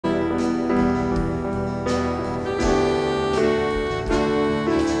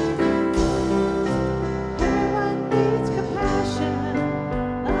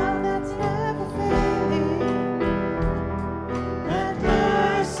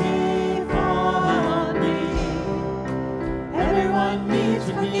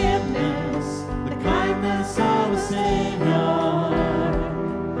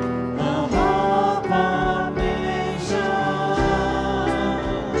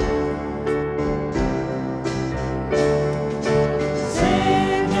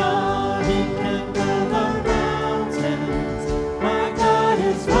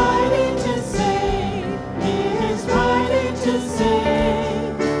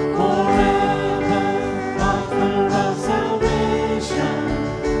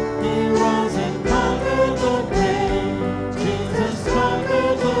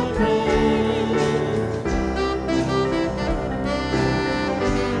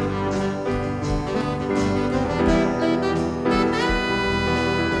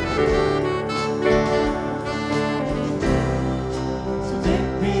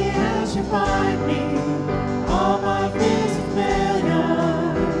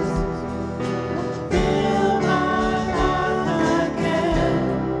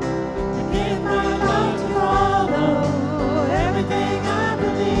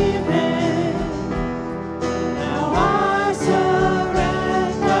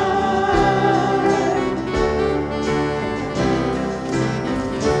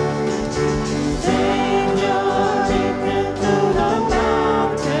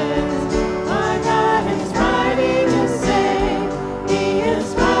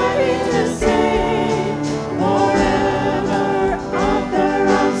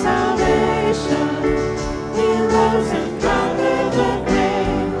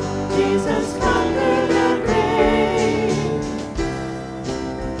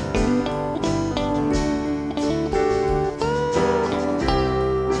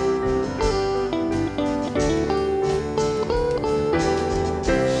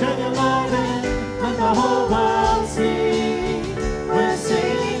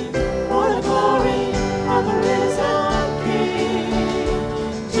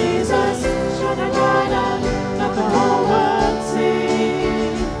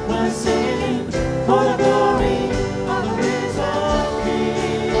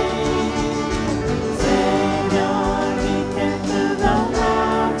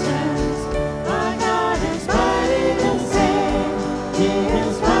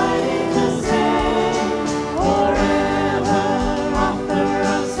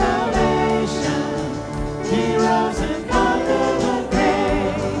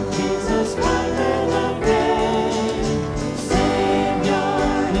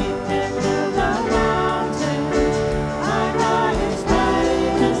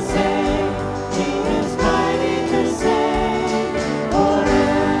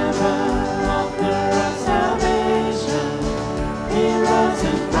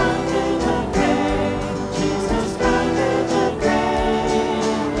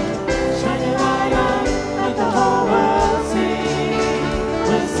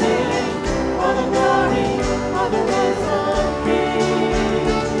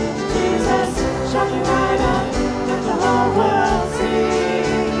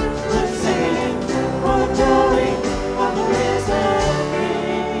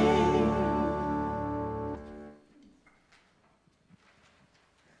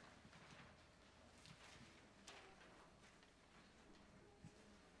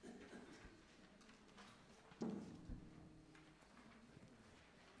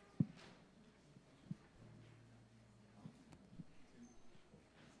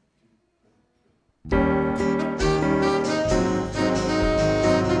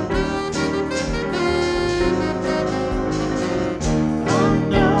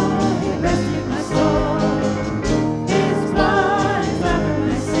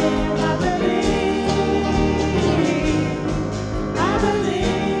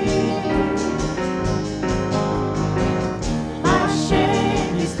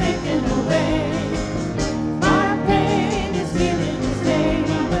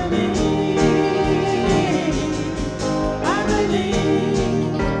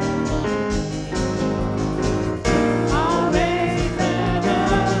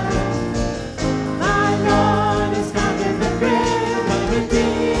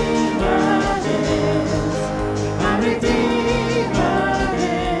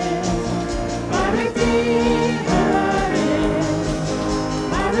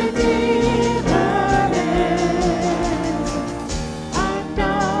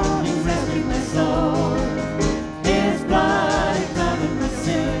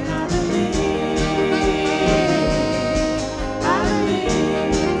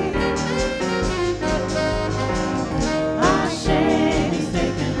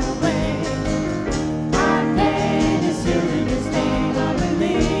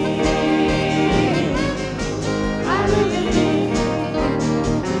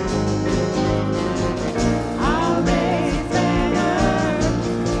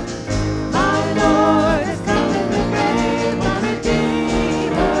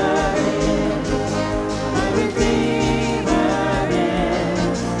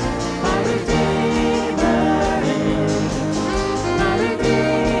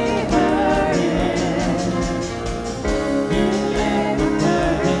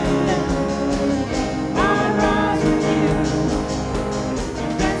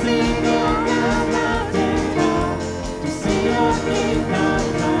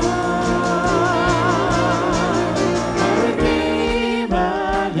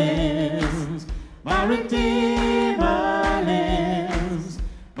my Redeemer lives,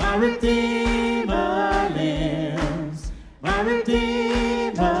 my Redeemer lives, my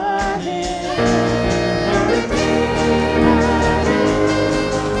Redeemer lives, my Redeemer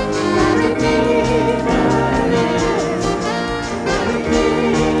lives, my Redeemer lives, my Redeemer lives, my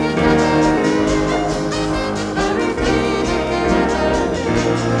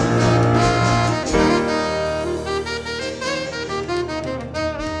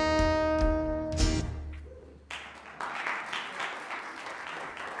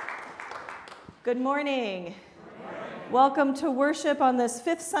Good morning. Welcome to worship on this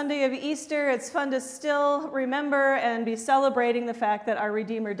fifth Sunday of Easter. It's fun to still remember and be celebrating the fact that our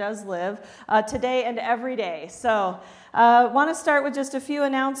Redeemer does live today and every day. So I want to start with just a few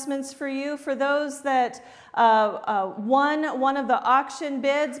announcements for you. For those that won one of the auction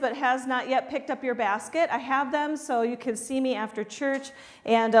bids but has not yet picked up your basket, I have them so you can see me after church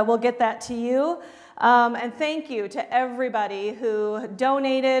and we'll get that to you. And thank you to everybody who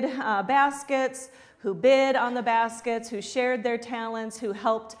donated baskets, who bid on the baskets, who shared their talents, who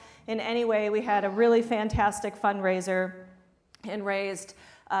helped in any way. We had a really fantastic fundraiser and raised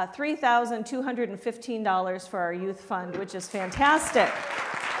 $3,215 for our youth fund, which is fantastic.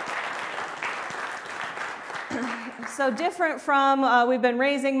 So different from we've been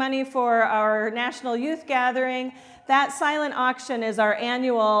raising money for our National Youth Gathering. That silent auction is our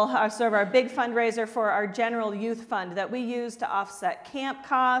annual, sort of our big fundraiser for our general youth fund that we use to offset camp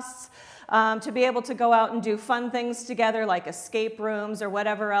costs, to be able to go out and do fun things together like escape rooms or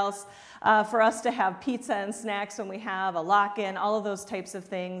whatever else, for us to have pizza and snacks when we have a lock-in, all of those types of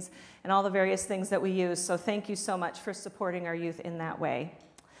things, and all the various things that we use. So thank you so much for supporting our youth in that way.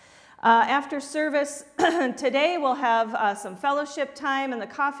 After service today, we'll have some fellowship time and the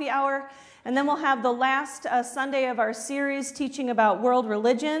coffee hour. And then we'll have the last Sunday of our series teaching about world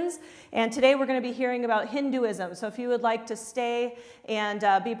religions. And today we're going to be hearing about Hinduism. So if you would like to stay and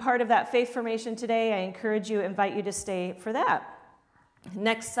be part of that faith formation today, I invite you to stay for that.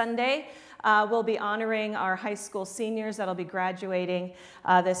 Next Sunday, we'll be honoring our high school seniors that'll be graduating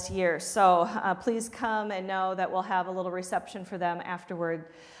this year. So please come and know that we'll have a little reception for them afterward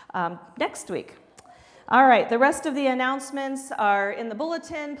next week. All right, the rest of the announcements are in the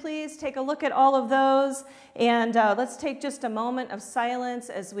bulletin. Please take a look at all of those, and let's take just a moment of silence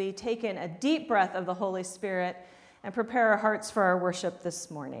as we take in a deep breath of the Holy Spirit and prepare our hearts for our worship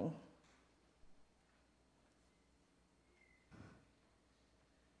this morning.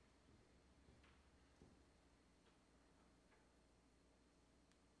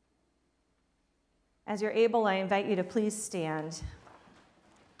 As you're able, I invite you to please stand.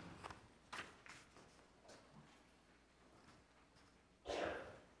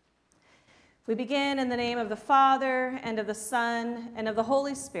 We begin in the name of the Father, and of the Son, and of the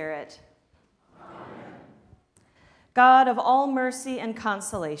Holy Spirit. Amen. God of all mercy and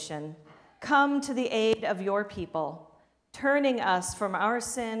consolation, come to the aid of your people, turning us from our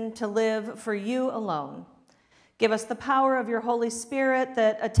sin to live for you alone. Give us the power of your Holy Spirit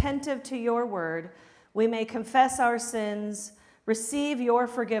that, attentive to your word, we may confess our sins, receive your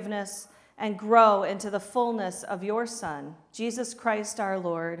forgiveness, and grow into the fullness of your Son, Jesus Christ our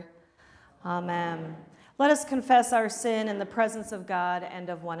Lord. Amen. Let us confess our sin in the presence of God and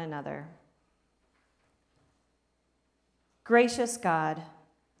of one another. Gracious God,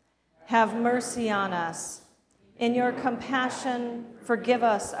 have mercy on us. In your compassion, forgive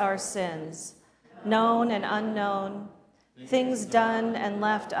us our sins, known and unknown, things done and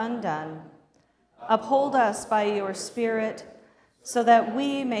left undone. Uphold us by your Spirit, so that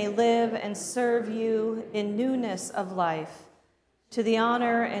we may live and serve you in newness of life, to the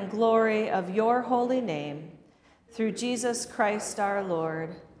honor and glory of your holy name, through Jesus Christ our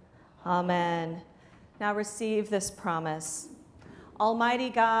Lord. Amen. Now receive this promise. Almighty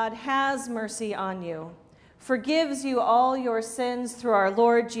God has mercy on you, forgives you all your sins through our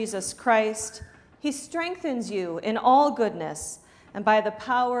Lord Jesus Christ. He strengthens you in all goodness, and by the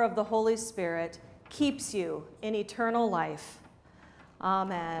power of the Holy Spirit, keeps you in eternal life.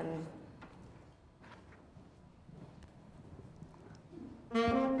 Amen.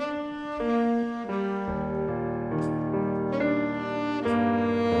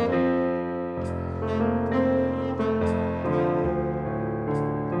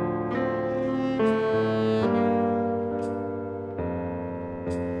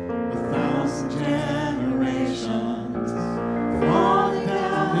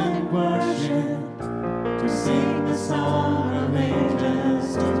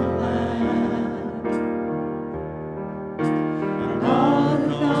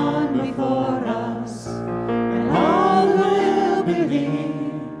 Before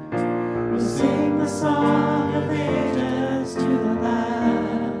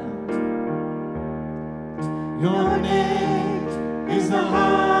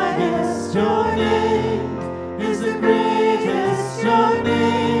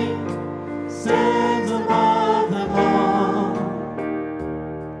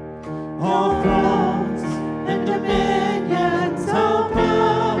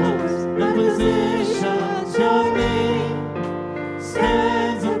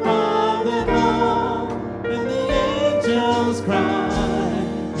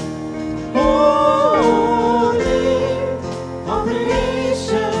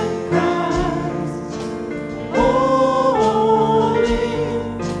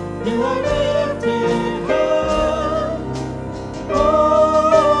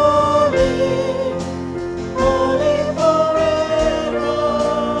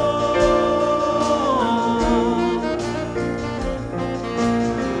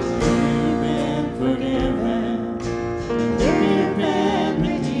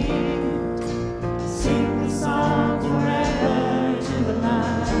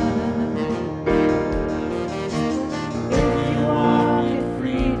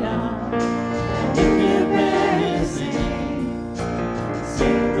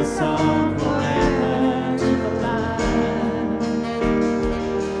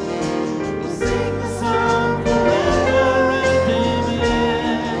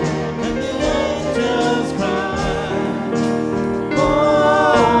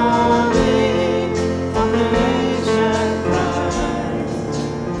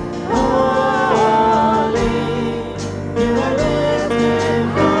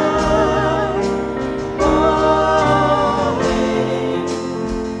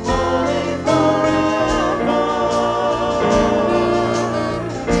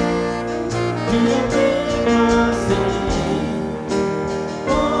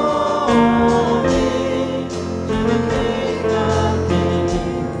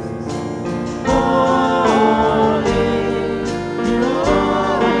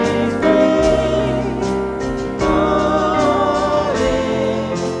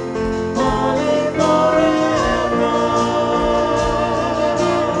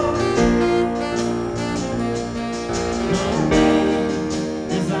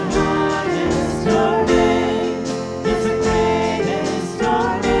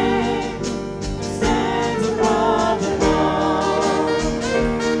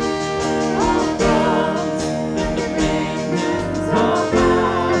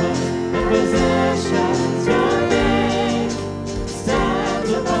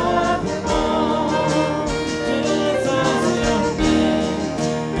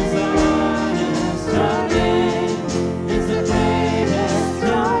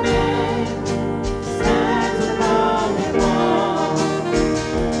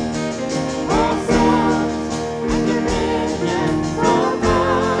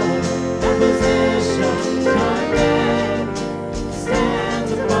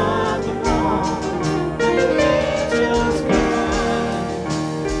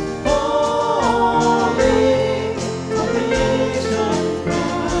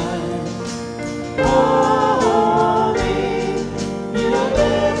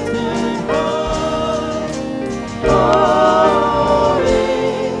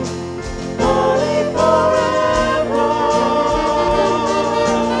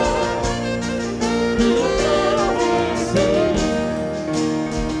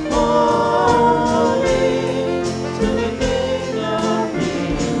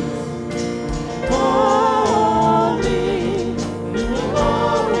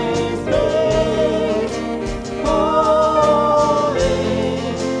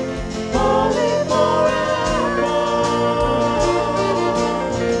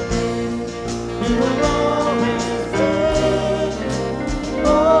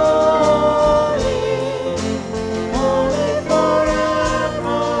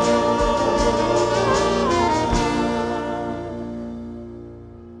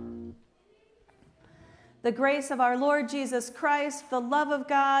The grace of our Lord Jesus Christ, the love of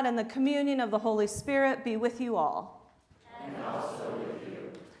God, and the communion of the Holy Spirit be with you all. And also with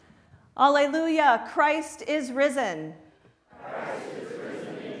you. Alleluia, Christ is risen. Christ is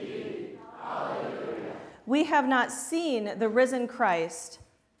risen indeed. Alleluia. We have not seen the risen Christ,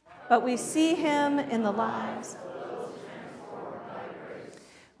 but we see him in the lives.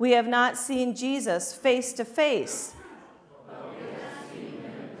 We have not seen Jesus face to face.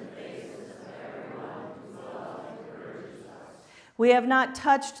 We have not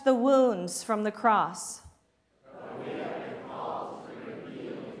touched the wounds from the cross. But we have been called to bring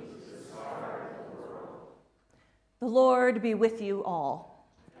healing to the scar of the world. The Lord be with you all.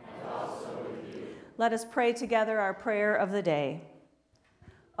 And also with you. Let us pray together our prayer of the day.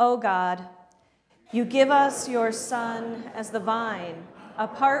 O God, you give us your Son as the vine,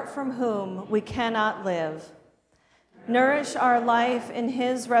 apart from whom we cannot live. Nourish our life in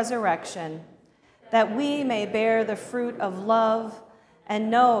his resurrection, that we may bear the fruit of love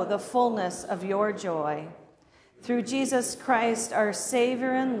and know the fullness of your joy. Through Jesus Christ, our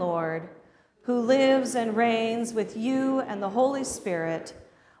Savior and Lord, who lives and reigns with you and the Holy Spirit,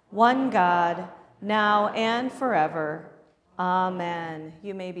 one God, now and forever. Amen.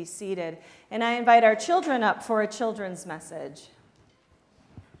 You may be seated. And I invite our children up for a children's message.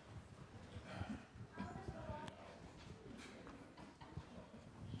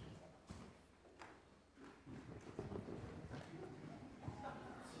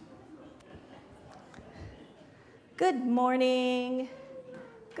 Good morning.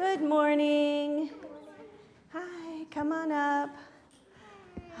 Good morning. Hi, come on up.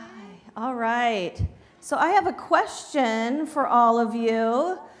 Hi. All right. So I have a question for all of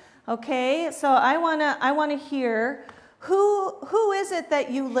you. Okay, so I wanna hear who is it that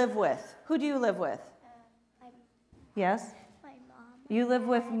you live with? Who do you live with? Yes? My mom. You live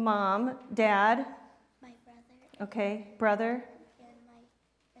with mom, dad. My brother. Okay, brother.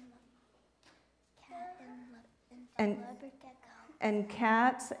 And my leopard gecko. And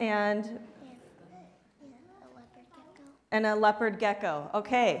cats and A leopard gecko. and a leopard gecko.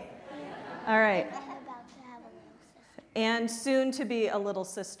 Okay. All right. And I'm about to have a little sister. And soon to be a little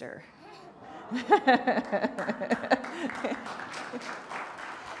sister.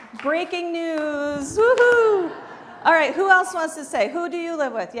 Breaking news. Woohoo! All right, who else wants to say? Who do you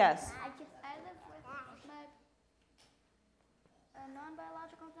live with? Yes. I live with my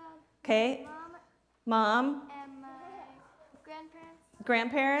non-biological dad. Okay. Mom. Mom, And my grandparents.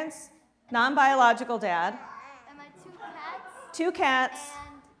 grandparents, non-biological dad, And my two cats. two cats,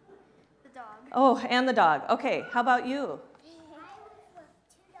 Oh, and the dog. Okay, how about you? I was with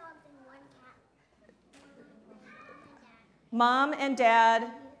 2 dogs and 1 cat. Mom and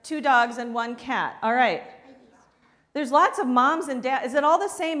dad, 2 dogs and 1 cat. All right. There's lots of moms and dads. Is it all the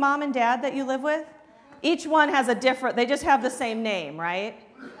same mom and dad that you live with? Each one has a different, they just have the same name, right?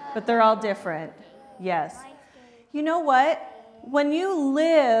 But they're all different. Yes. You know what? When you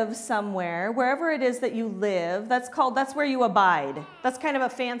live somewhere, wherever it is that you live, that's where you abide. That's kind of a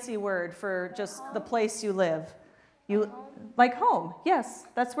fancy word for just the place you live. Like home. Yes,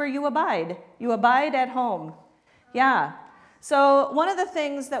 that's where you abide. You abide at home. Yeah. So one of the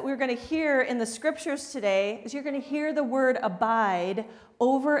things that we're going to hear in the scriptures today is you're going to hear the word abide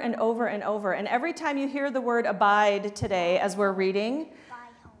over and over and over. And every time you hear the word abide today as we're reading,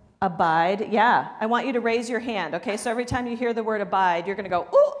 abide, yeah, I want you to raise your hand, okay? So every time you hear the word abide, you're going to go,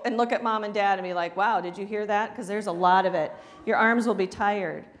 ooh, and look at mom and dad and be like, wow, did you hear that? Because there's a lot of it. Your arms will be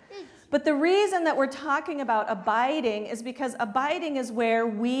tired. But the reason that we're talking about abiding is because abiding is where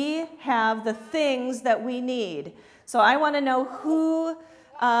we have the things that we need. So I want to know who,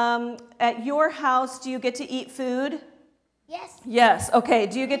 at your house, do you get to eat food? Yes. Yes. Okay.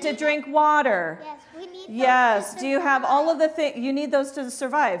 Do you get to drink water? Yes, we need those Yes. to Do you have all survive. of the things? You need those to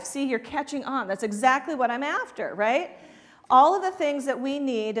survive. See, you're catching on. That's exactly what I'm after, right? All of the things that we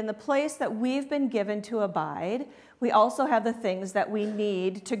need in the place that we've been given to abide, we also have the things that we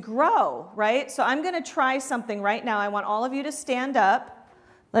need to grow, right? So I'm going to try something right now. I want all of you to stand up.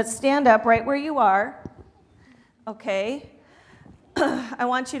 Let's stand up right where you are. Okay. I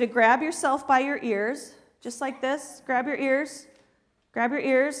want you to grab yourself by your ears, just like this. Grab your ears. Grab your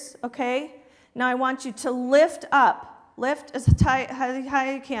ears, okay? Now I want you to lift up. Lift as high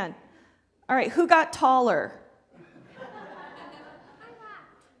as you can. All right, who got taller?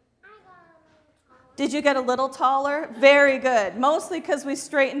 Did you get a little taller? Very good. Mostly because we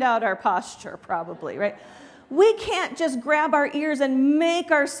straightened out our posture, probably, right? We can't just grab our ears and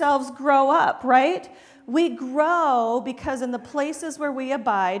make ourselves grow up, right? We grow because in the places where we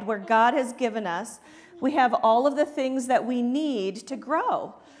abide, where God has given us, we have all of the things that we need to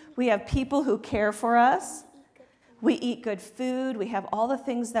grow. We have people who care for us. We eat good food. We have all the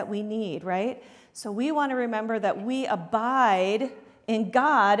things that we need, right? So we want to remember that we abide in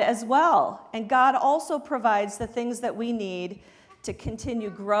God as well. And God also provides the things that we need to continue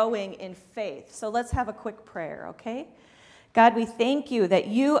growing in faith. So let's have a quick prayer, okay? God, we thank you that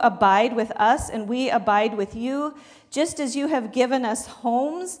you abide with us and we abide with you, just as you have given us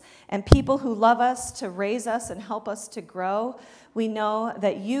homes and people who love us to raise us and help us to grow. We know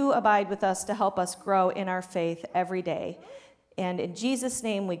that you abide with us to help us grow in our faith every day. And in Jesus'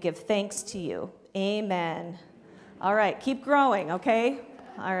 name, we give thanks to you. Amen. All right, keep growing, okay?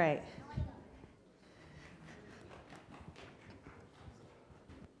 All right.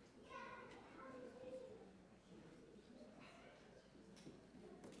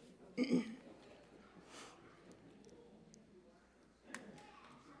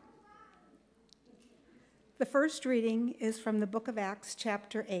 The first reading is from the book of Acts,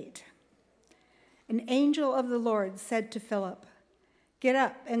 chapter 8. An angel of the Lord said to Philip, "Get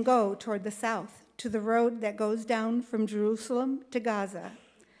up and go toward the south, to the road that goes down from Jerusalem to Gaza.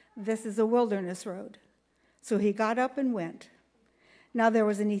 This is a wilderness road." So he got up and went. Now there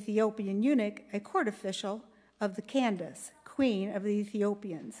was an Ethiopian eunuch, a court official of the Candace, queen of the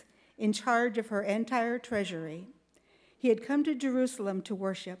Ethiopians, in charge of her entire treasury. He had come to Jerusalem to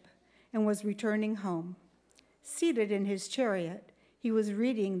worship and was returning home. Seated in his chariot, he was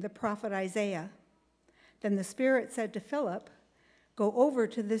reading the prophet Isaiah. Then the Spirit said to Philip, "Go over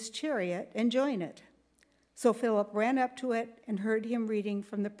to this chariot and join it." So Philip ran up to it and heard him reading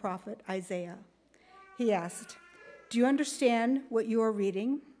from the prophet Isaiah. He asked, "Do you understand what you are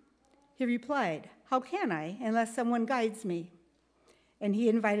reading?" He replied, "How can I, unless someone guides me?" And he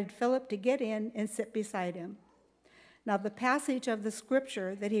invited Philip to get in and sit beside him. Now the passage of the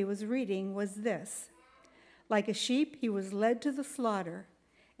scripture that he was reading was this: "Like a sheep he was led to the slaughter,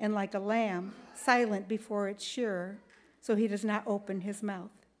 and like a lamb silent before its shearer, so he does not open his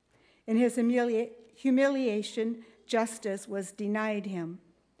mouth. In his humiliation, justice was denied him.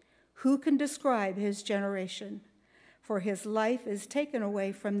 Who can describe his generation? For his life is taken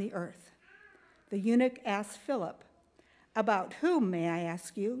away from the earth." The eunuch asked Philip, "About whom, may I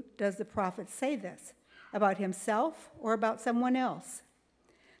ask you, does the prophet say this? About himself or about someone else?"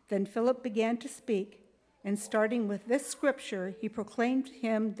 Then Philip began to speak, and starting with this scripture, he proclaimed to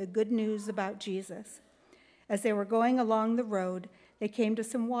him the good news about Jesus. As they were going along the road, they came to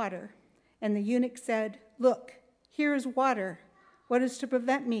some water, and the eunuch said, "Look, here is water. What is to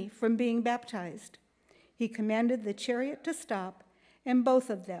prevent me from being baptized?" He commanded the chariot to stop, and both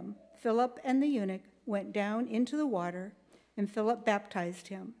of them, Philip and the eunuch went down into the water, and Philip baptized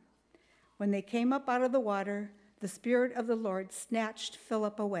him. When they came up out of the water, the Spirit of the Lord snatched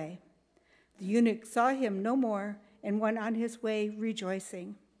Philip away. The eunuch saw him no more and went on his way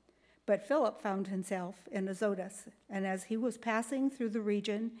rejoicing. But Philip found himself in Azotus, and as he was passing through the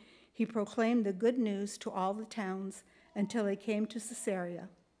region, he proclaimed the good news to all the towns until he came to Caesarea.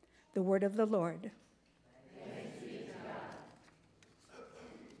 The word of the Lord. Thanks be to God.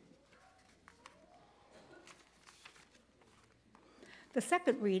 The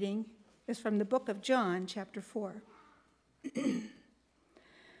second reading is from the book of John, chapter 4.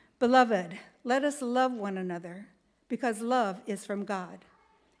 Beloved, let us love one another, because love is from God.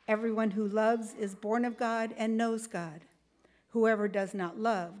 Everyone who loves is born of God and knows God. Whoever does not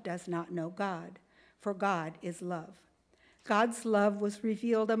love does not know God, for God is love. God's love was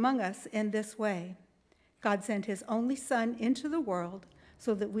revealed among us in this way. God sent his only Son into the world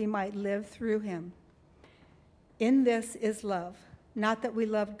so that we might live through him. In this is love, not that we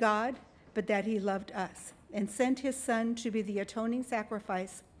loved God, but that he loved us and sent his Son to be the atoning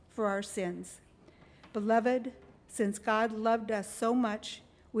sacrifice for our sins. Beloved, since God loved us so much,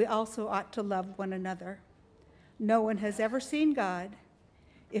 we also ought to love one another. No one has ever seen God.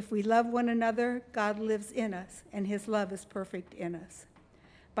 If we love one another, God lives in us, and his love is perfect in us.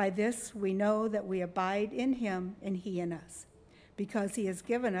 By this we know that we abide in him and he in us, because he has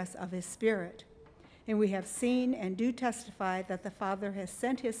given us of his Spirit. And we have seen and do testify that the Father has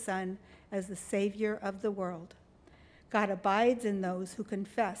sent his Son as the Savior of the world. God abides in those who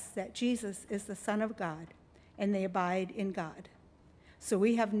confess that Jesus is the Son of God, and they abide in God. So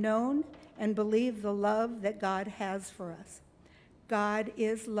we have known and believed the love that God has for us. God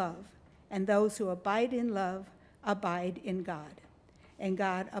is love, and those who abide in love abide in God, and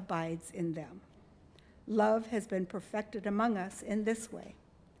God abides in them. Love has been perfected among us in this way,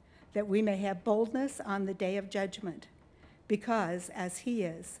 that we may have boldness on the day of judgment, because as he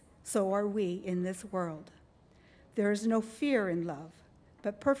is, so are we in this world. There is no fear in love,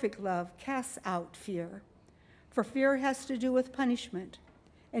 but perfect love casts out fear. For fear has to do with punishment,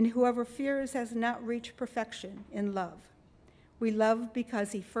 and whoever fears has not reached perfection in love. We love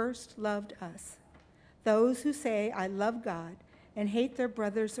because he first loved us. Those who say, I love God, and hate their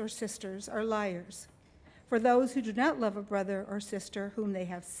brothers or sisters are liars. For those who do not love a brother or sister whom they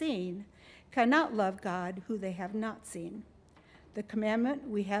have seen cannot love God who they have not seen. The commandment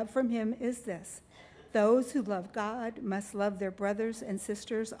we have from him is this: those who love God must love their brothers and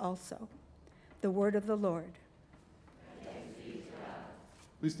sisters also. The word of the Lord.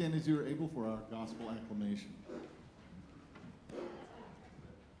 Please stand as you are able for our gospel acclamation.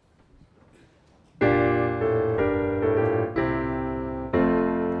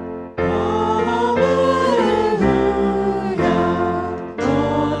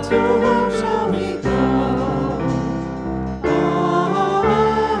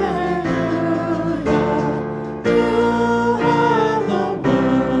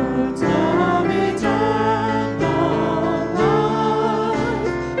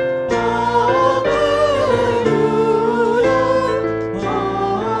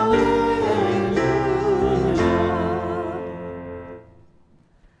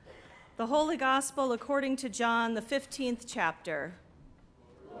 The Holy Gospel according to John, the 15th chapter.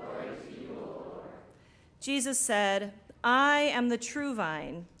 Glory to you, O Lord. Jesus said, I am the true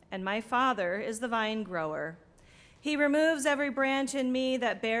vine, and my Father is the vine grower. He removes every branch in me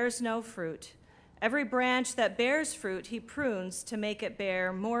that bears no fruit. Every branch that bears fruit he prunes to make it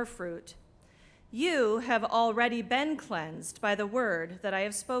bear more fruit. You have already been cleansed by the word that I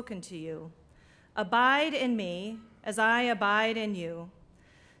have spoken to you. Abide in me as I abide in you.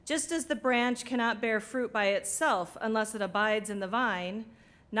 Just as the branch cannot bear fruit by itself unless it abides in the vine,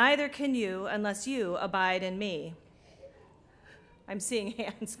 neither can you unless you abide in me. I'm seeing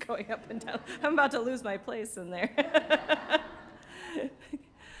hands going up and down. I'm about to lose my place in there.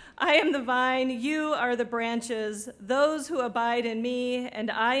 I am the vine, you are the branches. Those who abide in me and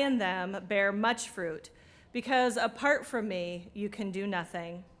I in them bear much fruit, because apart from me you can do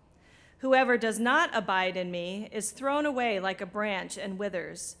nothing. Whoever does not abide in me is thrown away like a branch and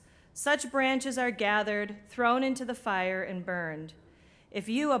withers. Such branches are gathered, thrown into the fire, and burned. If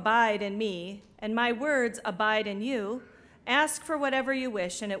you abide in me, and my words abide in you, ask for whatever you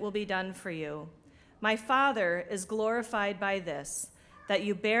wish, and it will be done for you. My Father is glorified by this, that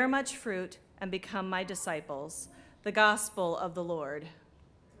you bear much fruit and become my disciples. The gospel of the Lord.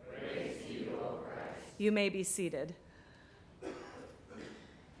 Praise to you, O Christ. You may be seated.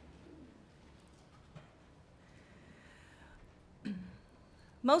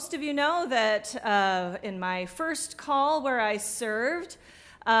 Most of you know that in my first call where I served,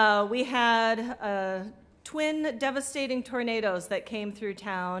 We had twin devastating tornadoes that came through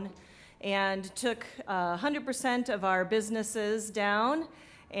town and took 100% of our businesses down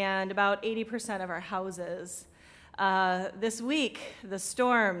and about 80% of our houses. This week, the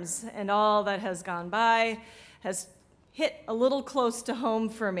storms and all that has gone by has hit a little close to home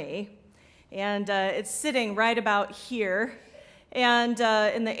for me. And it's sitting right about here. And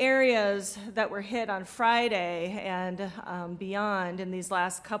in the areas that were hit on Friday and beyond in these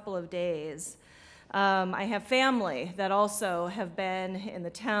last couple of days, I have family that also have been in the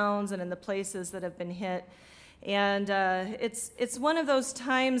towns and in the places that have been hit. And it's one of those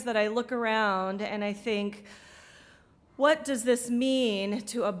times that I look around and I think, what does this mean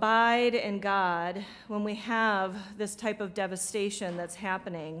to abide in God when we have this type of devastation that's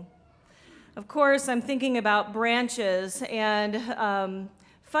happening? Of course, I'm thinking about branches, and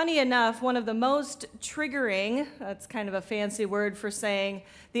funny enough, one of the most triggering, that's kind of a fancy word for saying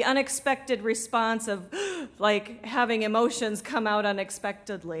the unexpected response of like having emotions come out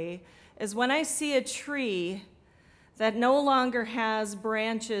unexpectedly, is when I see a tree that no longer has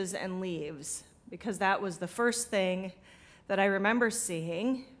branches and leaves, because that was the first thing that I remember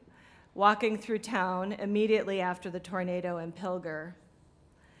seeing walking through town immediately after the tornado in Pilger.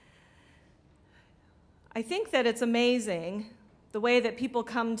 I think that it's amazing the way that people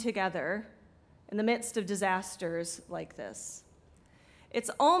come together in the midst of disasters like this. It's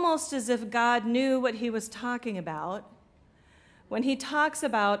almost as if God knew what he was talking about when he talks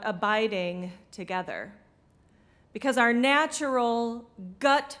about abiding together. Because our natural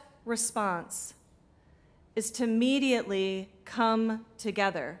gut response is to immediately come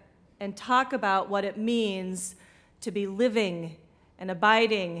together and talk about what it means to be living and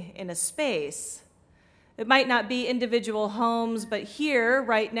abiding in a space. It might not be individual homes, but here,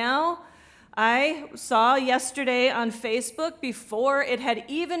 right now, I saw yesterday on Facebook, before it had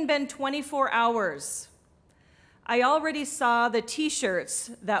even been 24 hours, I already saw the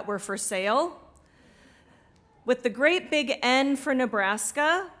t-shirts that were for sale with the great big N for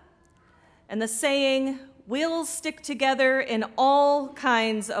Nebraska and the saying, "We'll stick together in all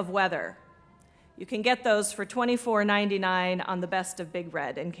kinds of weather." You can get those for $24.99 on the Best of Big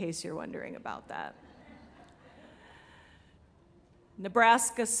Red, in case you're wondering about that.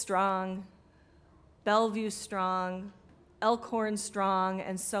 Nebraska strong, Bellevue strong, Elkhorn strong,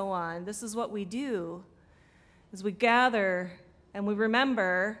 and so on. This is what we do, is we gather and we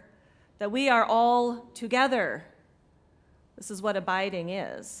remember that we are all together. This is what abiding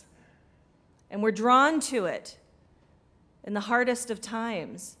is. And we're drawn to it in the hardest of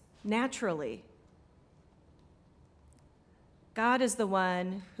times, naturally. God is the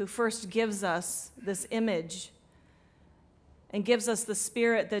one who first gives us this image and gives us the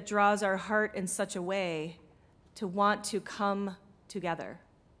spirit that draws our heart in such a way to want to come together.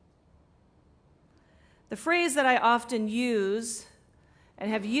 The phrase that I often use and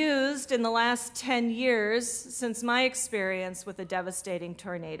have used in the last 10 years since my experience with a devastating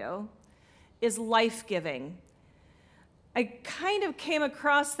tornado is life-giving. I kind of came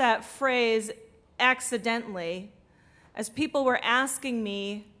across that phrase accidentally as people were asking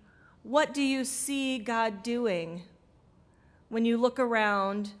me, what do you see God doing when you look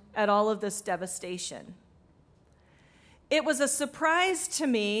around at all of this devastation? It was a surprise to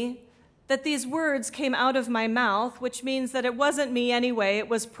me that these words came out of my mouth, which means that it wasn't me anyway, it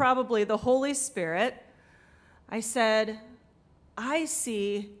was probably the Holy Spirit. I said, I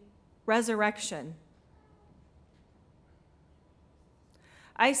see resurrection.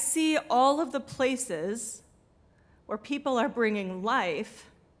 I see all of the places where people are bringing life,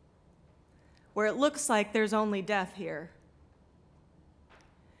 where it looks like there's only death here.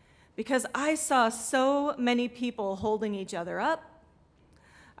 Because I saw so many people holding each other up.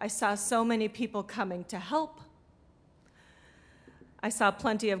 I saw so many people coming to help. I saw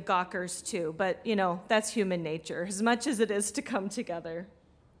plenty of gawkers too, but you know, that's human nature, as much as it is to come together.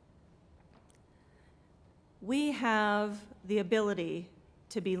 We have the ability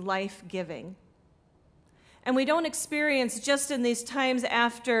to be life-giving. And we don't experience just in these times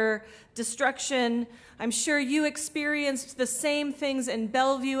after destruction. I'm sure you experienced the same things in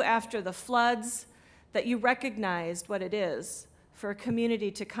Bellevue after the floods, that you recognized what it is for a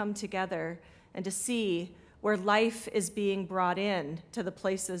community to come together and to see where life is being brought in to the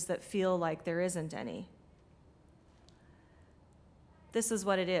places that feel like there isn't any. This is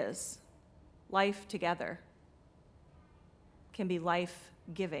what it is. Life together can be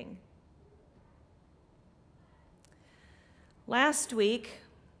life-giving. Last week,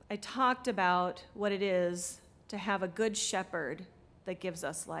 I talked about what it is to have a good shepherd that gives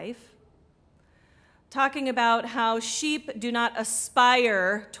us life. talking about how sheep do not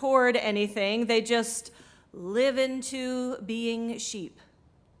aspire toward anything. They just live into being sheep.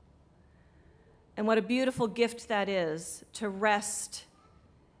 And what a beautiful gift that is, to rest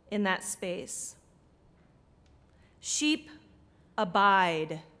in that space. Sheep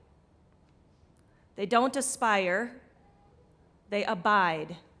abide. They don't aspire, they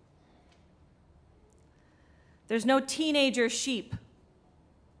abide. There's no teenager sheep.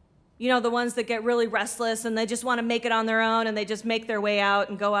 You know, the ones that get really restless and they just want to make it on their own and they just make their way out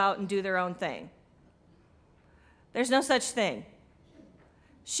and go out and do their own thing. There's no such thing.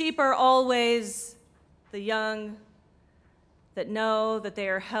 Sheep are always the young that know that they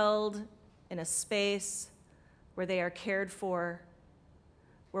are held in a space where they are cared for,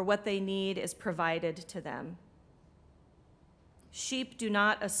 where what they need is provided to them. Sheep do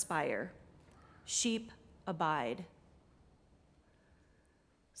not aspire. Sheep abide.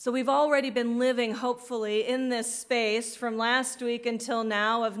 So we've already been living, hopefully, in this space from last week until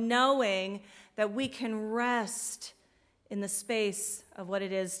now of knowing that we can rest in the space of what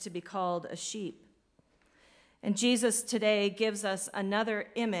it is to be called a sheep. And Jesus today gives us another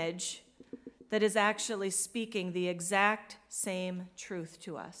image that is actually speaking the exact same truth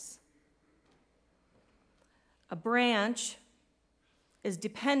to us. A branch is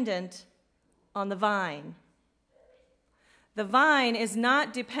dependent on the vine. The vine is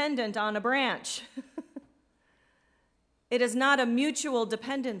not dependent on a branch. It is not a mutual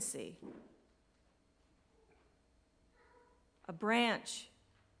dependency. A branch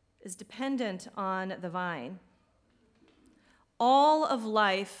is dependent on the vine. All of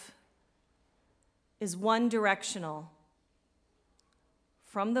life is one directional,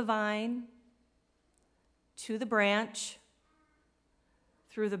 from the vine to the branch,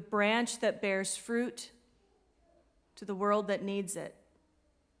 through the branch that bears fruit to the world that needs it.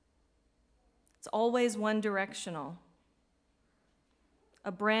 It's always one directional.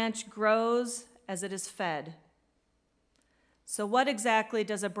 A branch grows as it is fed. So what exactly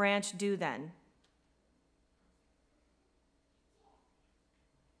does a branch do then?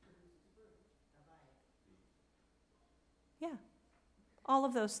 Yeah, all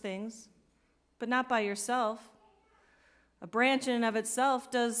of those things, but not by yourself. A branch in and of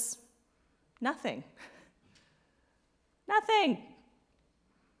itself does nothing. Nothing.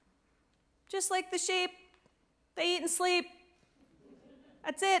 Just like the sheep, they eat and sleep.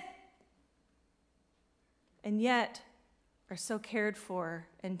 That's it. And yet are so cared for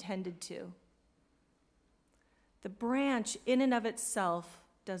and tended to. The branch in and of itself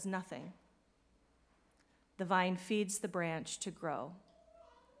does nothing. The vine feeds the branch to grow.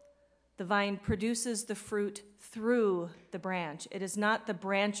 The vine produces the fruit through the branch. It is not the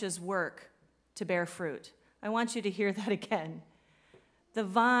branch's work to bear fruit. I want you to hear that again. The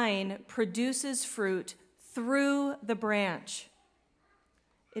vine produces fruit through the branch.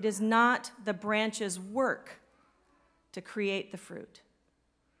 It is not the branch's work to create the fruit.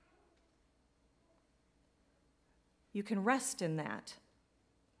 You can rest in that.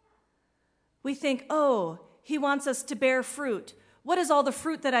 We think, oh, he wants us to bear fruit. What is all the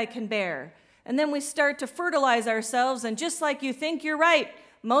fruit that I can bear? And then we start to fertilize ourselves, and just like you think, you're right.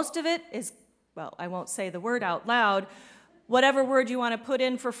 Most of it is, well, I won't say the word out loud, whatever word you want to put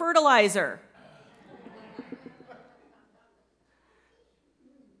in for fertilizer.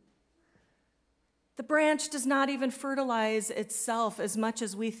 The branch does not even fertilize itself as much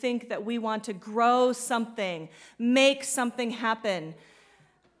as we think that we want to grow something, make something happen.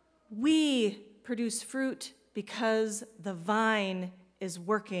 We produce fruit because the vine is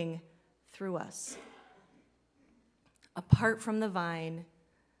working through us. Apart from the vine,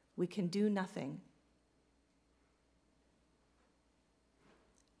 we can do nothing.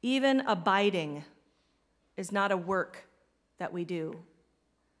 Even abiding is not a work that we do.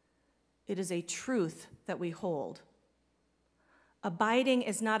 It is a truth that we hold. Abiding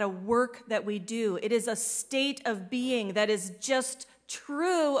is not a work that we do. It is a state of being that is just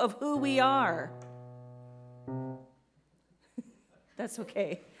true of who we are. That's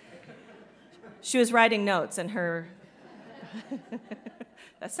okay. She was writing notes and her...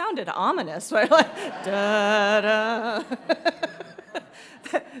 That sounded ominous. Like, da-da.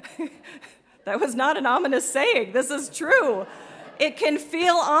 That was not an ominous saying. This is true. It can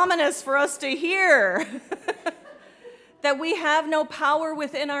feel ominous for us to hear that we have no power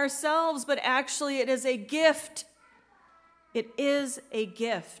within ourselves, but actually it is a gift. It is a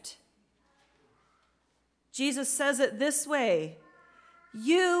gift. Jesus says it this way: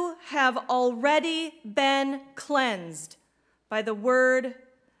 you have already been cleansed by the word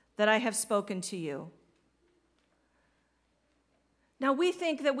that I have spoken to you. Now we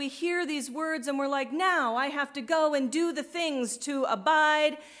think that we hear these words and we're like, now I have to go and do the things to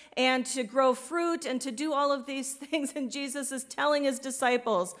abide and to grow fruit and to do all of these things. And Jesus is telling his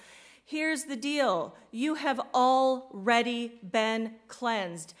disciples, here's the deal. You have already been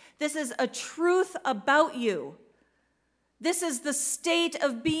cleansed. This is a truth about you. This is the state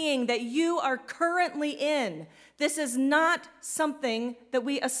of being that you are currently in. This is not something that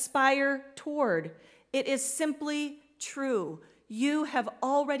we aspire toward. It is simply true. You have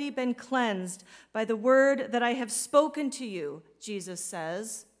already been cleansed by the word that I have spoken to you, Jesus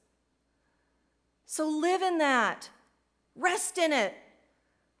says. So live in that. Rest in it.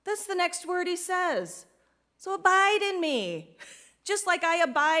 That's the next word he says. So abide in me, just like I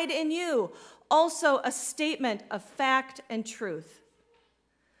abide in you. Also a statement of fact and truth.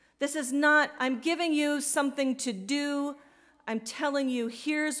 This is not, I'm giving you something to do. I'm telling you,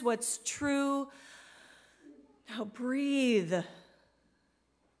 here's what's true. Now breathe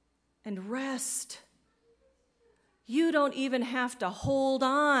and rest. You don't even have to hold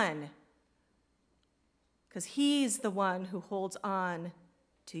on, because he's the one who holds on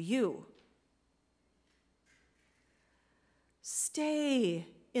to you. Stay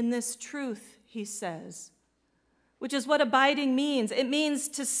in this truth, he says, which is what abiding means. It means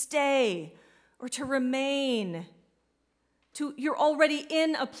to stay or to remain. You're already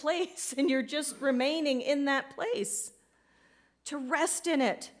in a place and you're just remaining in that place. To rest in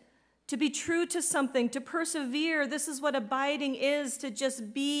it, to be true to something, to persevere. This is what abiding is, to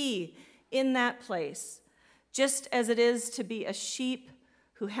just be in that place. Just as it is to be a sheep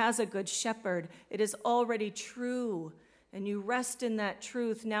who has a good shepherd, it is already true. And you rest in that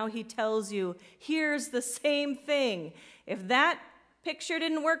truth. Now he tells you, here's the same thing. If that picture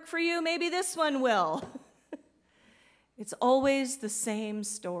didn't work for you, maybe this one will. It's always the same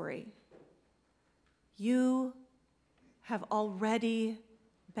story. You have already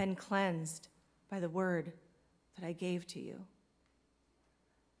been cleansed by the word that I gave to you.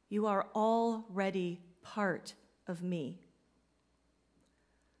 You are already part of me.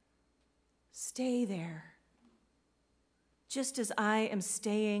 Stay there, just as I am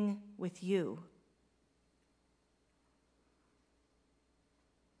staying with you.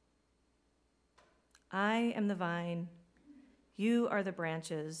 I am the vine, you are the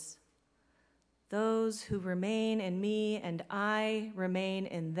branches. Those who remain in me and I remain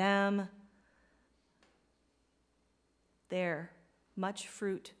in them, there much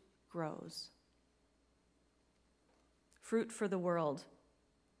fruit grows. Fruit for the world.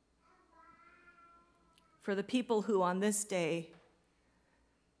 For the people who on this day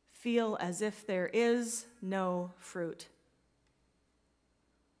feel as if there is no fruit.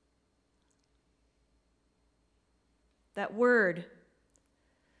 That word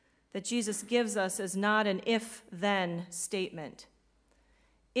that Jesus gives us is not an if-then statement.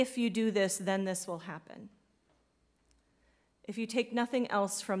 If you do this, then this will happen. If you take nothing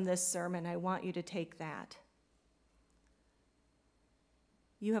else from this sermon, I want you to take that.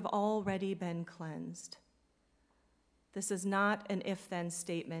 You have already been cleansed. This is not an if-then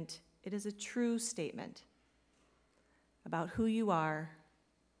statement. It is a true statement about who you are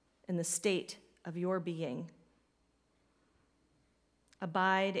and the state of your being.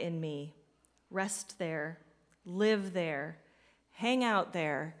 Abide in me. Rest there. Live there. Hang out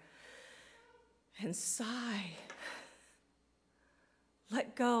there. And sigh.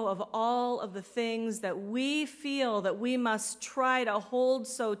 Let go of all of the things that we feel that we must try to hold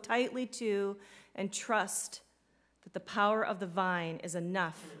so tightly to, and trust that the power of the vine is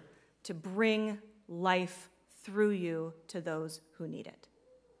enough to bring life through you to those who need it.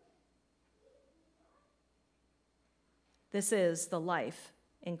 This is the life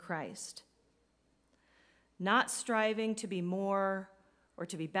in Christ. Not striving to be more or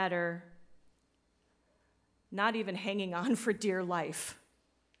to be better, not even hanging on for dear life.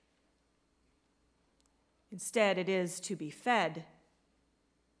 Instead, it is to be fed.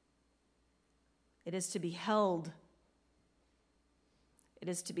 It is to be held. It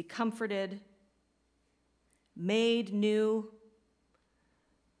is to be comforted, made new,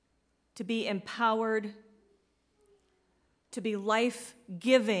 to be empowered, to be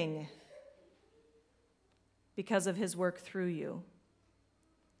life-giving because of his work through you.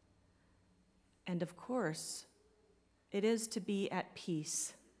 And of course, it is to be at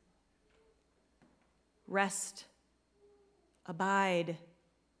peace. Rest, abide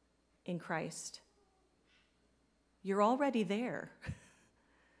in Christ. You're already there.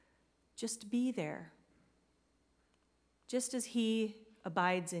 Just be there. Just as he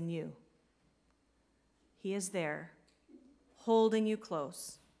abides in you. He is there, holding you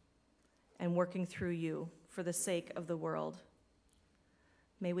close and working through you for the sake of the world.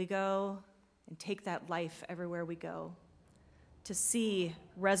 May we go and take that life everywhere we go, to see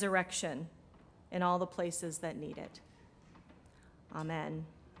resurrection in all the places that need it. Amen.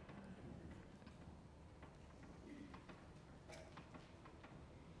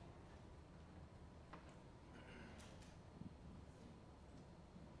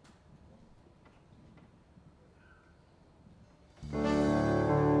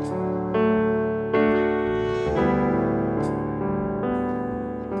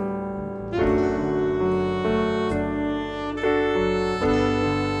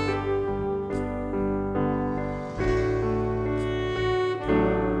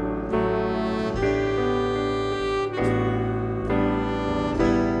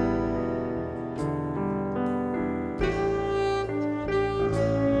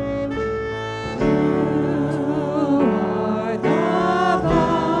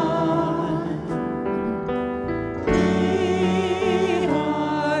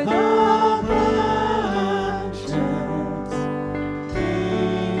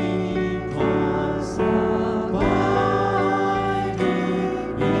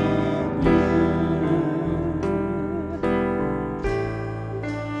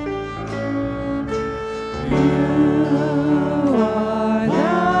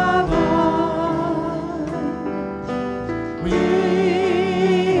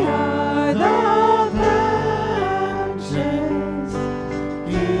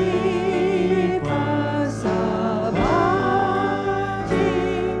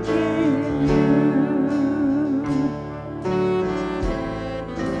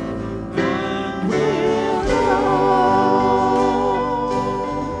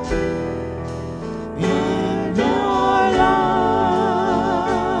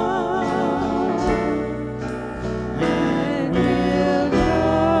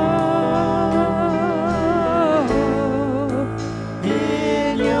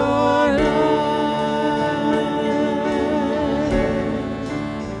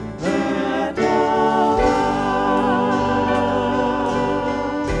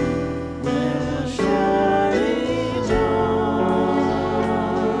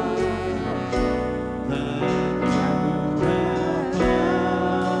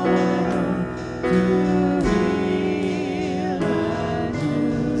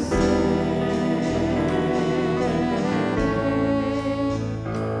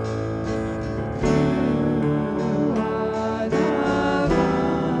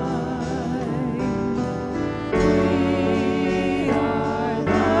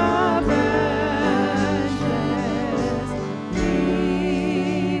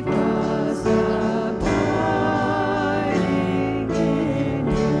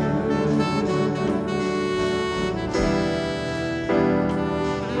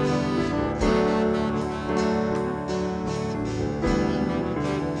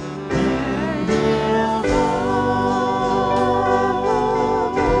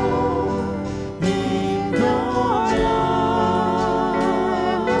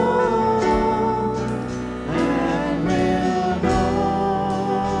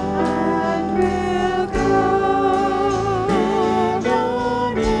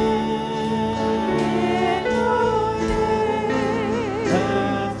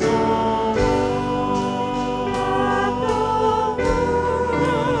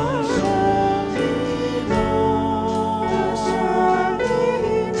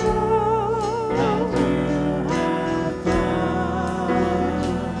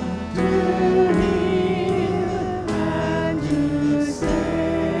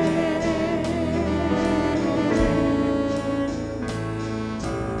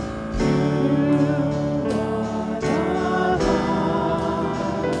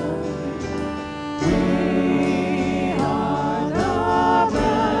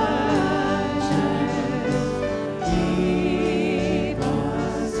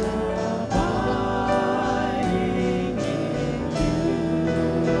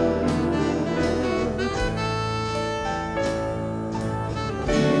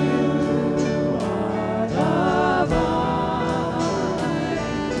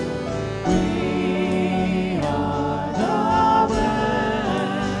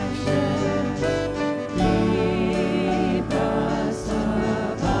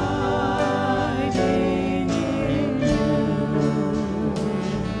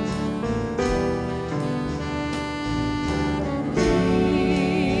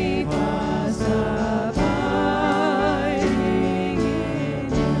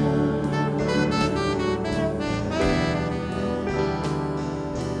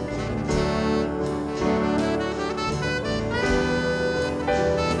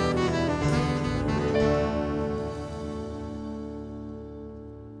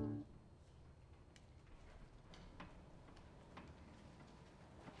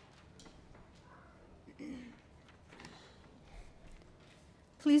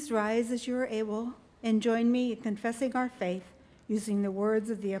 Please rise as you are able and join me in confessing our faith using the words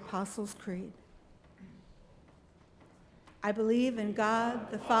of the Apostles' Creed. I believe in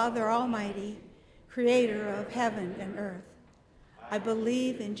God, the Father Almighty, creator of heaven and earth. I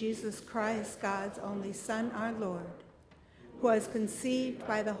believe in Jesus Christ, God's only Son, our Lord, who was conceived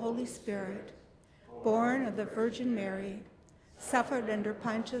by the Holy Spirit, born of the Virgin Mary, suffered under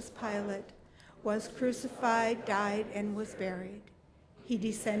Pontius Pilate, was crucified, died, and was buried. He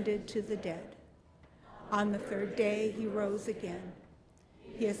descended to the dead. On the third day, he rose again.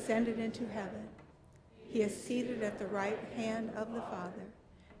 He ascended into heaven. He is seated at the right hand of the Father,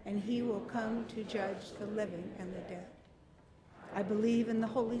 and he will come to judge the living and the dead. I believe in the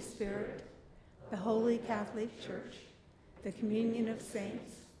Holy Spirit, the Holy Catholic Church, the communion of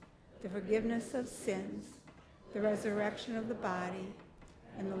saints, the forgiveness of sins, the resurrection of the body,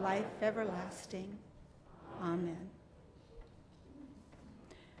 and the life everlasting. Amen.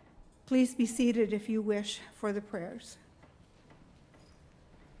 Please be seated if you wish for the prayers.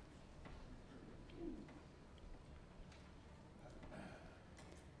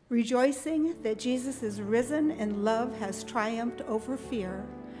 Rejoicing that Jesus is risen and love has triumphed over fear,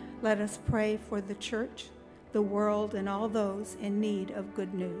 let us pray for the church, the world, and all those in need of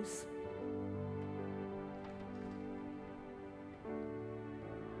good news.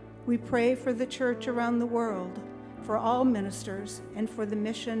 We pray for the church around the world, for all ministers, and for the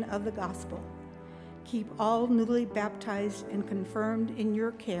mission of the gospel. Keep all newly baptized and confirmed in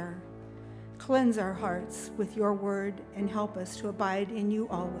your care. Cleanse our hearts with your word and help us to abide in you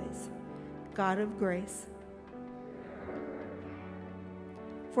always. God of grace.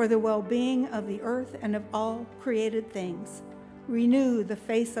 For the well-being of the earth and of all created things, renew the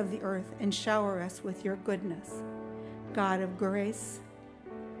face of the earth and shower us with your goodness. God of grace.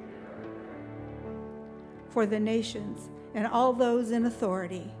 For the nations and all those in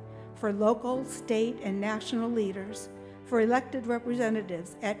authority, for local, state, and national leaders, for elected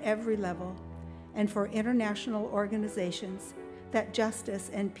representatives at every level, and for international organizations, that justice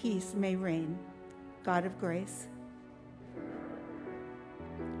and peace may reign. God of grace.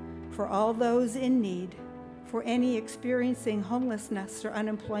 For all those in need, for any experiencing homelessness or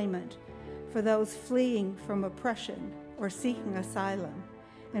unemployment, for those fleeing from oppression or seeking asylum,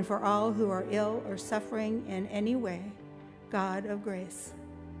 and for all who are ill or suffering in any way, God of grace.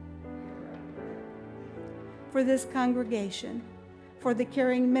 For this congregation, for the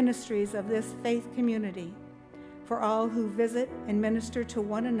caring ministries of this faith community, for all who visit and minister to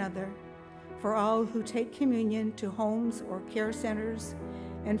one another, for all who take communion to homes or care centers,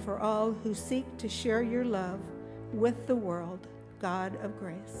 and for all who seek to share your love with the world, God of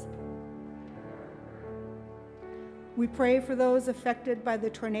grace. We pray for those affected by the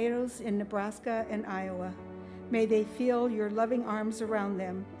tornadoes in Nebraska and Iowa. May they feel your loving arms around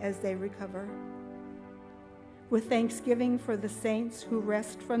them as they recover. With thanksgiving for the saints who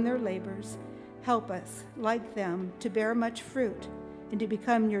rest from their labors, help us, like them, to bear much fruit and to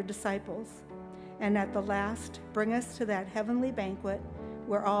become your disciples. And at the last, bring us to that heavenly banquet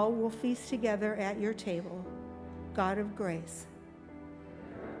where all will feast together at your table. God of grace.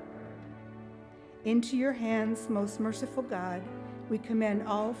 Into your hands, most merciful God, we commend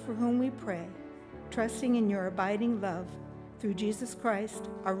all for whom we pray, trusting in your abiding love through Jesus Christ,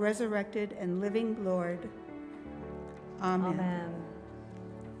 our resurrected and living Lord. Amen. Amen.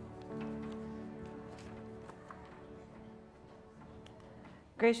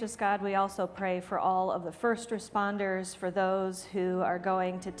 Gracious God, we also pray for all of the first responders, for those who are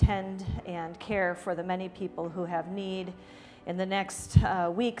going to tend and care for the many people who have need in the next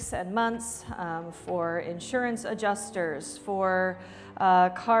weeks and months, for insurance adjusters, for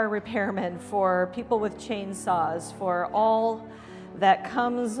car repairmen, for people with chainsaws, for all that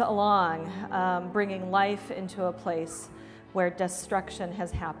comes along, bringing life into a place where destruction has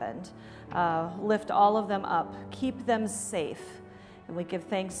happened. Lift all of them up, keep them safe, and we give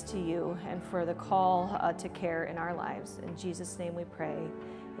thanks to you and for the call to care in our lives. In Jesus' name we pray,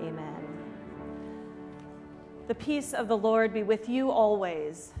 amen. The peace of the Lord be with you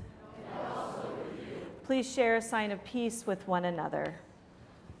always. And also with you. Please share a sign of peace with one another.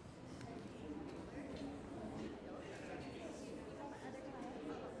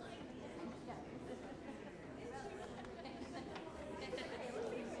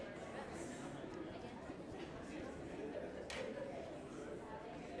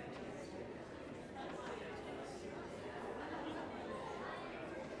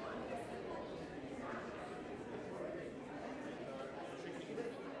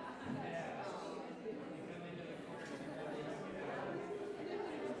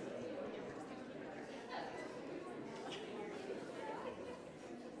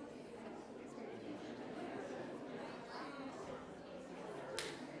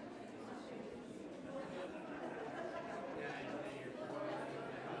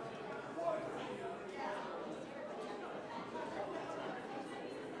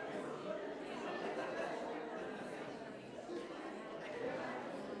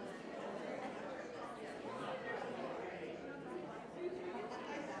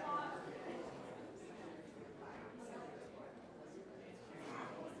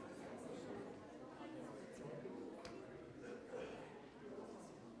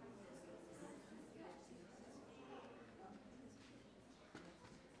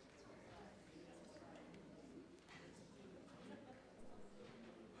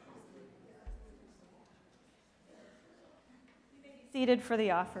 seated for the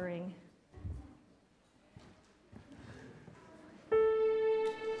offering.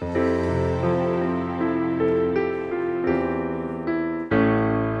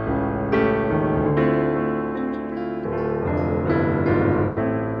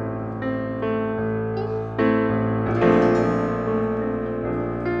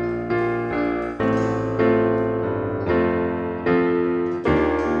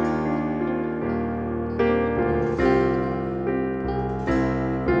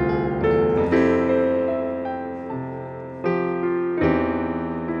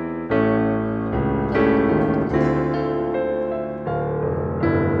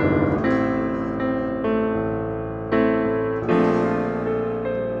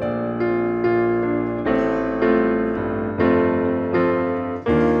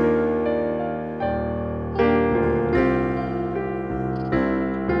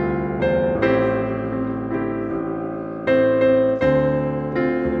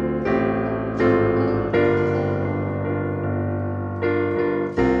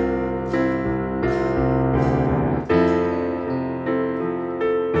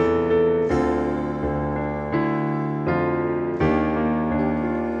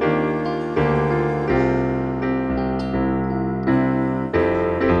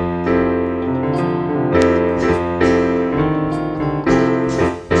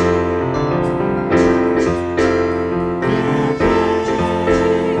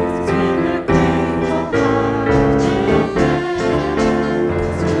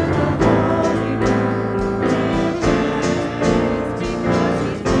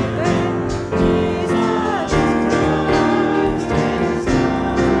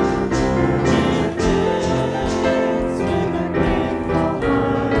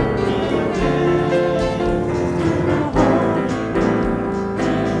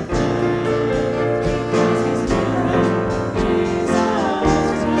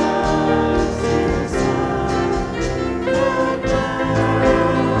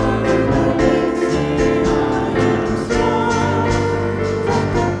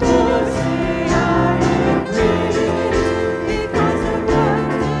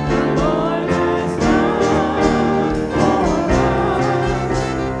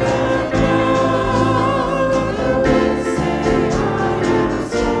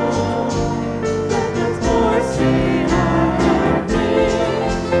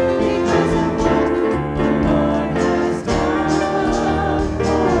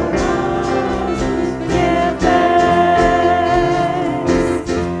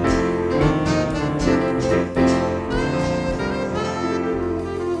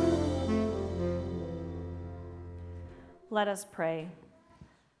 Let us pray.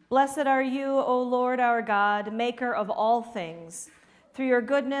 Blessed are you, O Lord our God, maker of all things. Through your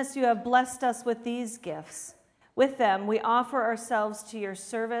goodness, you have blessed us with these gifts. With them, we offer ourselves to your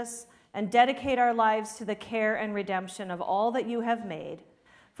service and dedicate our lives to the care and redemption of all that you have made.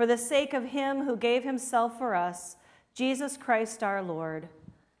 For the sake of him who gave himself for us, Jesus Christ our Lord.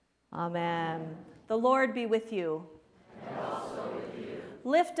 Amen. The Lord be with you. And also with you.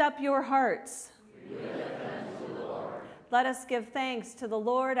 Lift up your hearts. We lift them to the Lord. Let us give thanks to the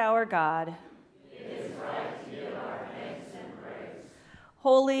Lord our God. It is right to give our thanks and praise.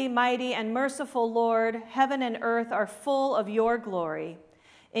 Holy, mighty, and merciful Lord, heaven and earth are full of your glory.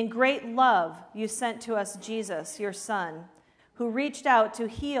 In great love, you sent to us Jesus, your Son, who reached out to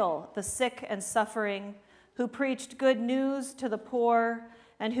heal the sick and suffering, who preached good news to the poor,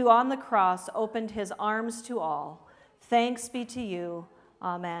 and who on the cross opened his arms to all. Thanks be to you.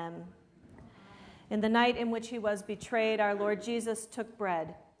 Amen. In the night in which he was betrayed, our Lord Jesus took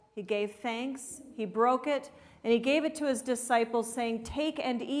bread. He gave thanks, he broke it, and he gave it to his disciples, saying, "Take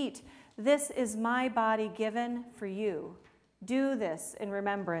and eat. This is my body given for you. Do this in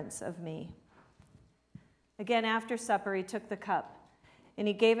remembrance of me." Again, after supper, he took the cup, and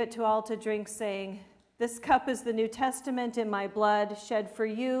he gave it to all to drink, saying, "This cup is the New Testament in my blood, shed for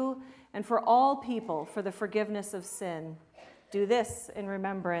you and for all people for the forgiveness of sin. Do this in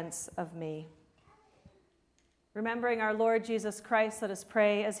remembrance of me." Remembering our Lord Jesus Christ, let us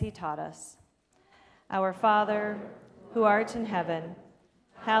pray as he taught us. Our Father, who art in heaven,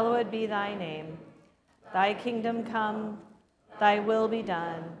 hallowed be thy name. Thy kingdom come, thy will be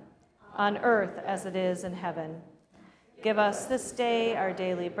done, on earth as it is in heaven. Give us this day our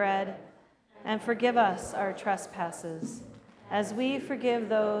daily bread, and forgive us our trespasses, as we forgive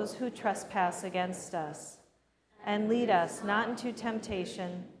those who trespass against us. And lead us not into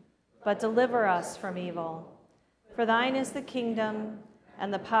temptation, but deliver us from evil. For thine is the kingdom,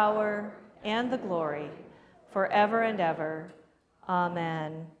 and the power, and the glory, forever and ever.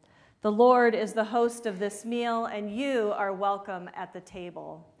 Amen. The Lord is the host of this meal, and you are welcome at the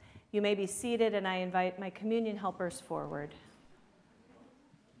table. You may be seated, and I invite my communion helpers forward.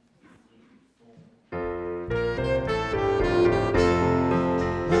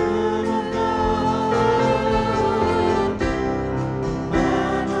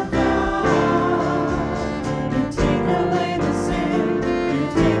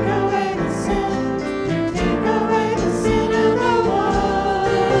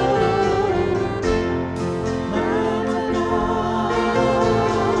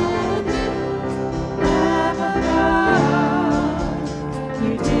 Lamb of God.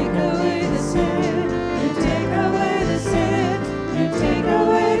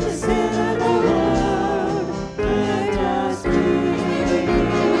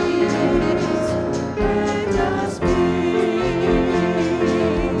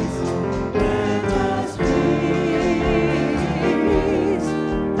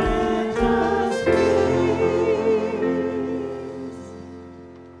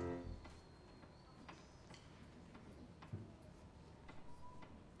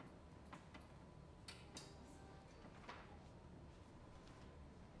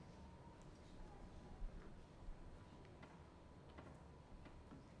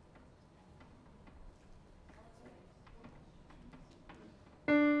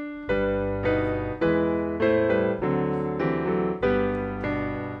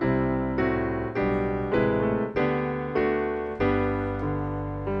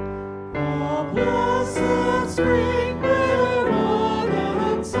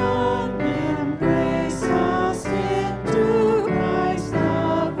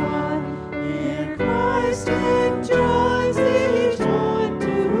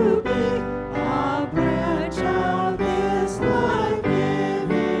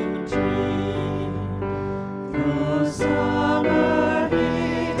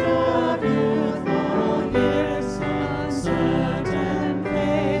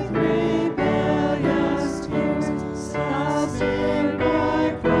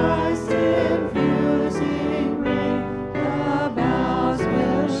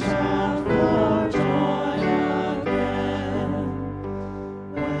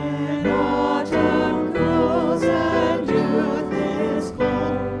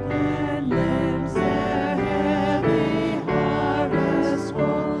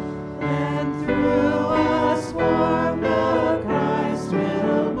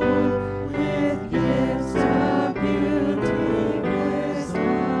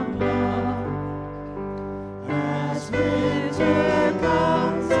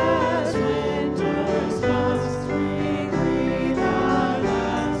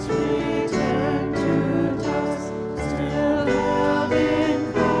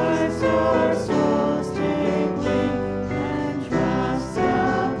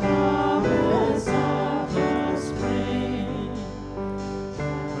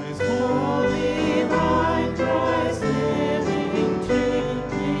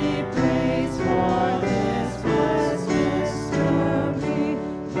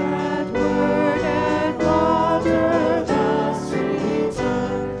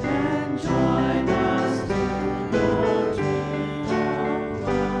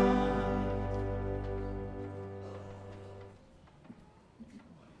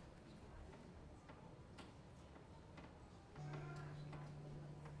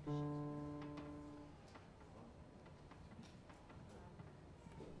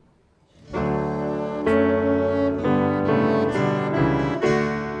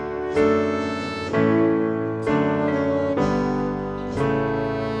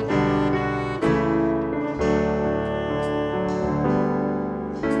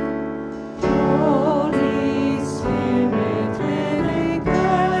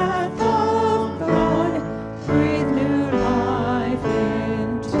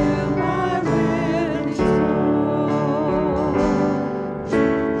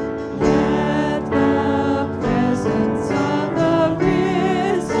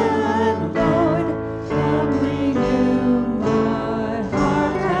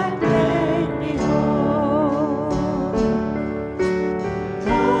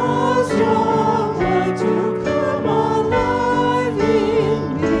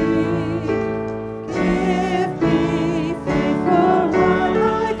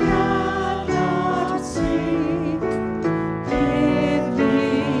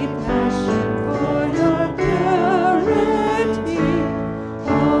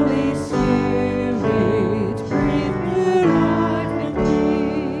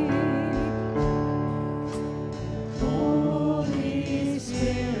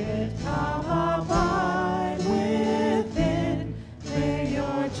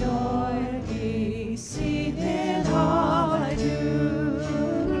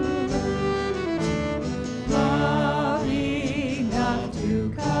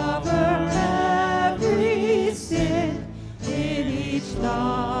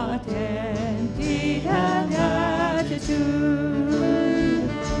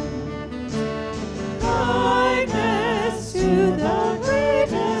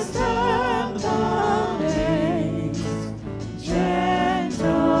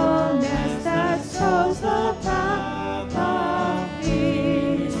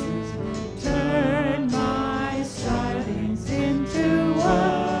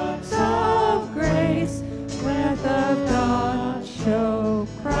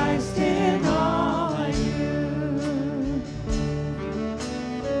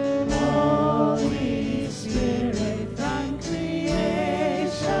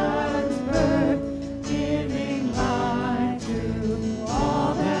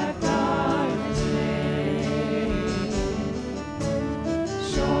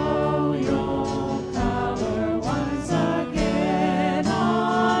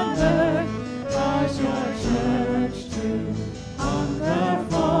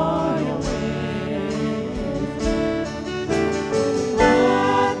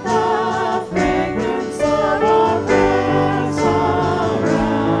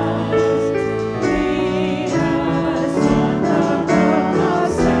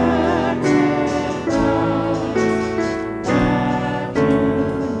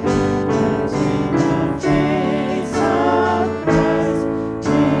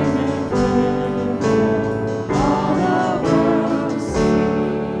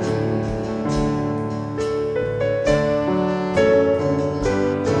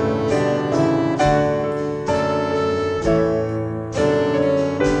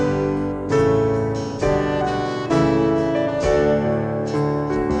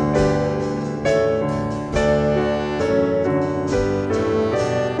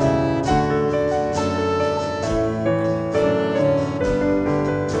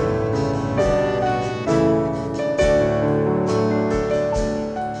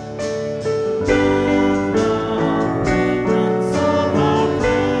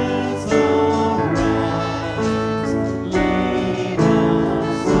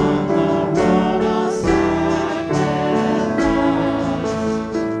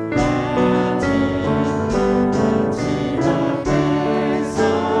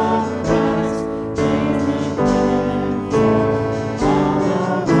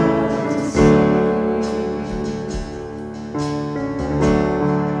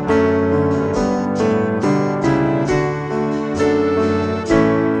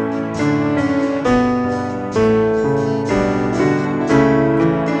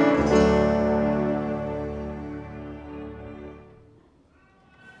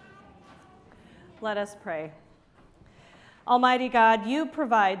 Let us pray. Almighty God, you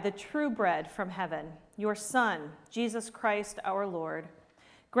provide the true bread from heaven, your Son, Jesus Christ our Lord.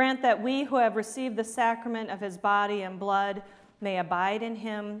 Grant that we who have received the sacrament of his body and blood may abide in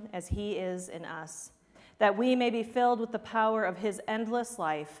him as he is in us, that we may be filled with the power of his endless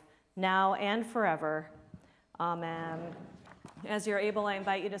life, now and forever. Amen. As you're able, I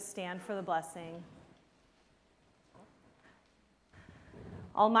invite you to stand for the blessing.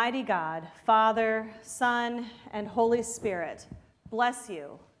 Almighty God, Father, Son, and Holy Spirit, bless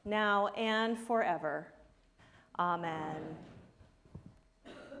you now and forever. Amen.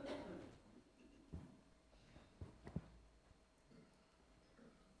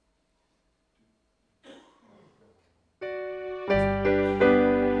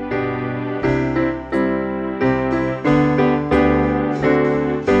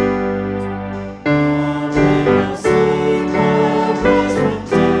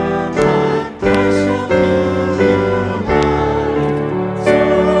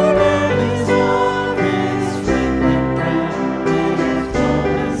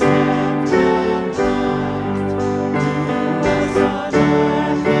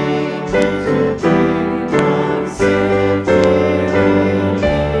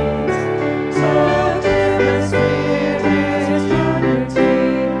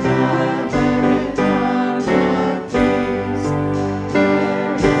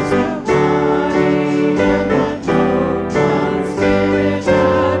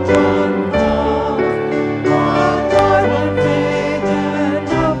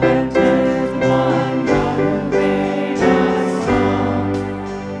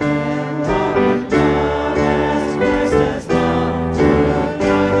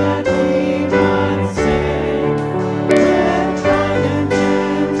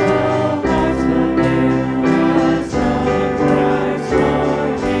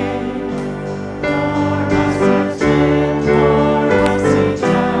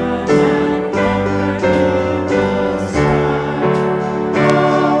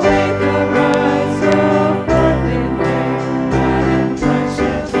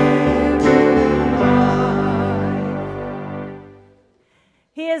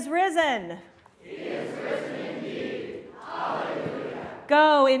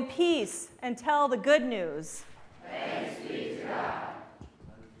 Go in peace and tell the good news.